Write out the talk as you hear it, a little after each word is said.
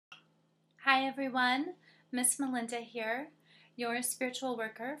Hi everyone, Miss Melinda here, your spiritual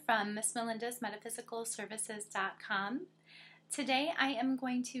worker from MissMelinda's MetaphysicalServices.com. Today I am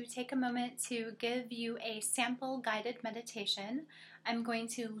going to take a moment to give you a sample guided meditation. I'm going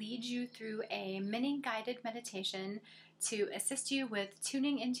to lead you through a mini guided meditation to assist you with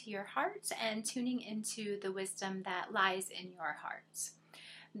tuning into your heart and tuning into the wisdom that lies in your heart.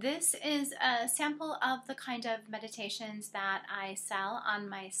 This is a sample of the kind of meditations that I sell on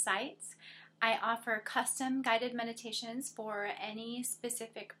my site. I offer custom guided meditations for any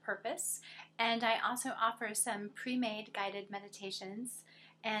specific purpose, and I also offer some pre-made guided meditations,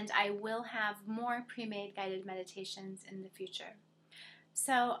 and I will have more pre-made guided meditations in the future.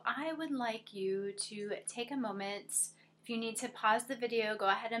 So I would like you to take a moment. If you need to pause the video, go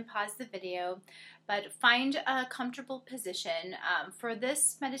ahead and pause the video, but find a comfortable position. For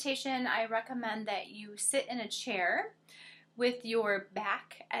this meditation, I recommend that you sit in a chair with your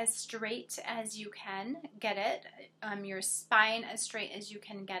back as straight as you can get it, your spine as straight as you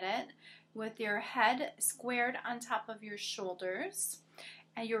can get it, with your head squared on top of your shoulders,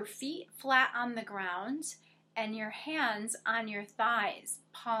 and your feet flat on the ground, and your hands on your thighs,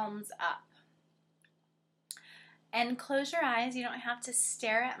 palms up. And close your eyes. You don't have to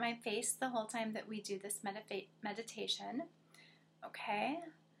stare at my face the whole time that we do this meditation. Okay?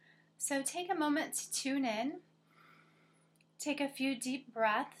 So take a moment to tune in. Take a few deep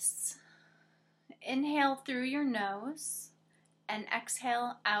breaths. Inhale through your nose and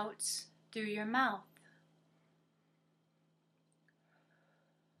exhale out through your mouth.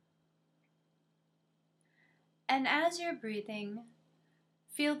 And as you're breathing,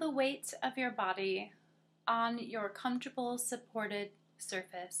 feel the weight of your body on your comfortable supported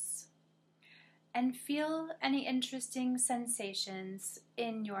surface, and feel any interesting sensations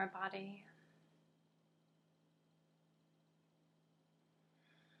in your body.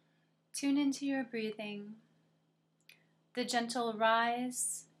 Tune into your breathing, the gentle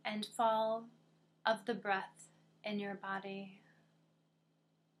rise and fall of the breath in your body.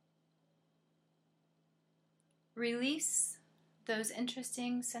 Release those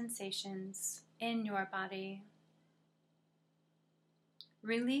interesting sensations in your body.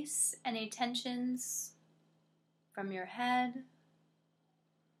 Release any tensions from your head,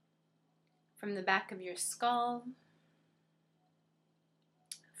 from the back of your skull,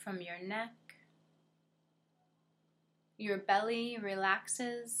 from your neck. Your belly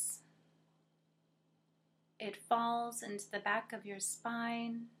relaxes. It falls into the back of your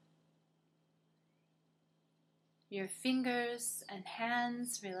spine. Your fingers and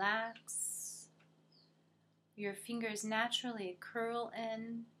hands relax. Your fingers naturally curl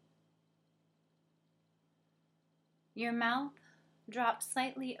in. Your mouth drops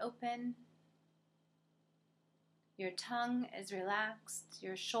slightly open. Your tongue is relaxed.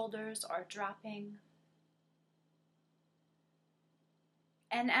 Your shoulders are dropping.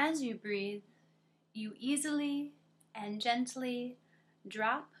 And as you breathe, you easily and gently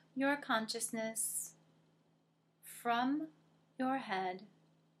drop your consciousness from your head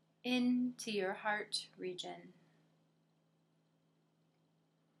into your heart region.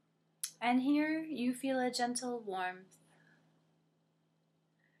 And here you feel a gentle warmth.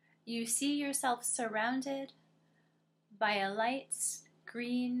 You see yourself surrounded by a light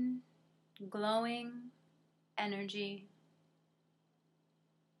green, glowing energy.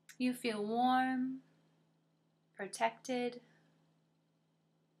 You feel warm, protected.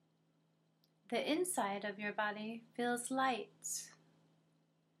 The inside of your body feels light.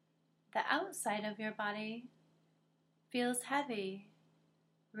 The outside of your body feels heavy,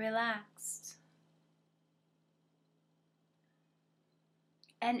 relaxed.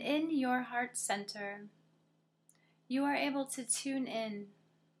 And in your heart center, you are able to tune in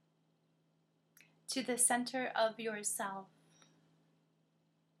to the center of yourself.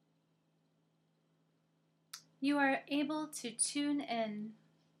 You are able to tune in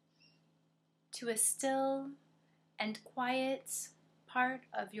to a still and quiet part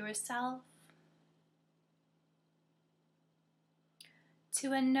of yourself,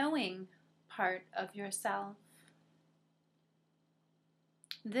 to a knowing part of yourself.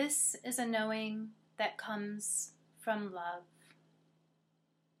 This is a knowing that comes from love.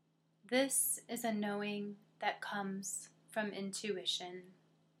 This is a knowing that comes from intuition.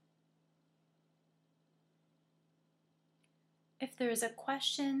 If there is a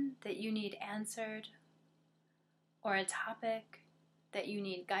question that you need answered, or a topic that you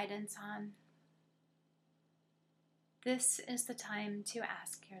need guidance on, this is the time to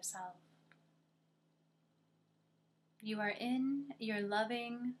ask yourself. You are in your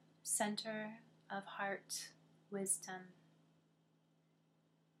loving center of heart wisdom.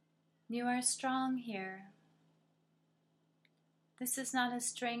 You are strong here. This is not a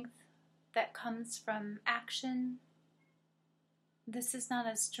strength that comes from action. This is not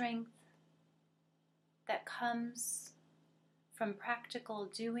a strength that comes from practical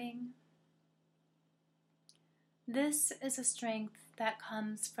doing. This is a strength that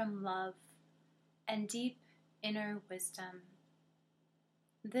comes from love and deep inner wisdom.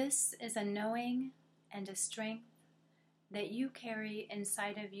 This is a knowing and a strength that you carry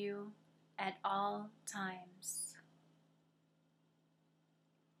inside of you at all times.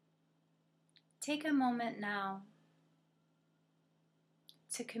 Take a moment now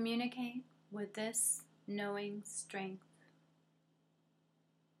to communicate with this knowing strength.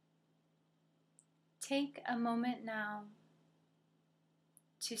 Take a moment now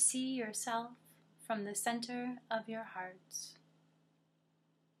to see yourself from the center of your heart.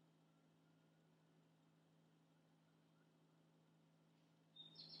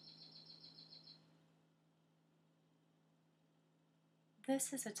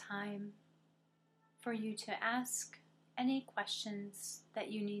 This is a time for you to ask any questions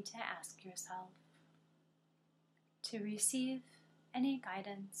that you need to ask yourself, to receive any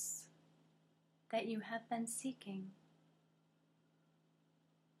guidance that you have been seeking.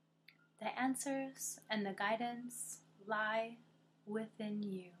 The answers and the guidance lie within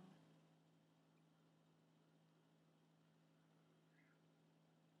you.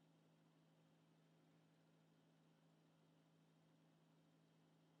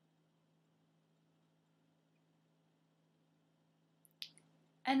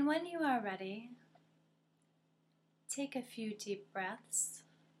 And when you are ready, take a few deep breaths.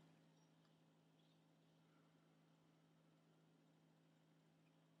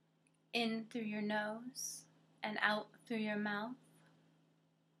 In through your nose and out through your mouth.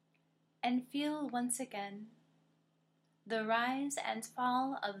 And feel once again the rise and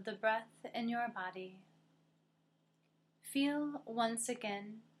fall of the breath in your body. Feel once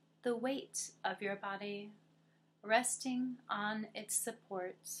again the weight of your body resting on its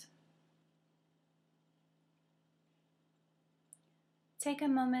supports. Take a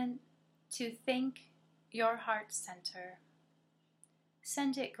moment to thank your heart center.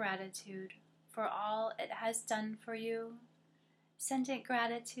 Send it gratitude for all it has done for you. Send it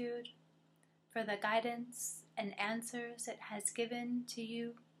gratitude for the guidance and answers it has given to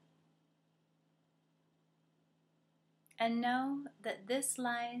you. And know that this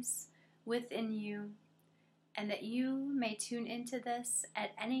lies within you, and that you may tune into this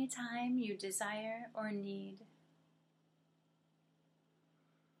at any time you desire or need.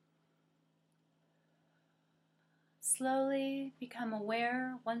 Slowly become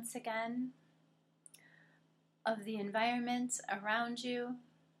aware once again of the environment around you.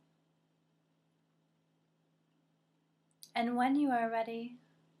 And when you are ready,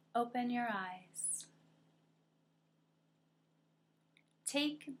 open your eyes.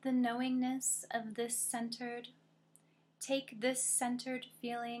 Take the knowingness of this centered, take this centered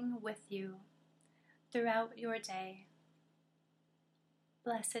feeling with you throughout your day.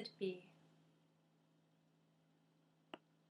 Blessed be.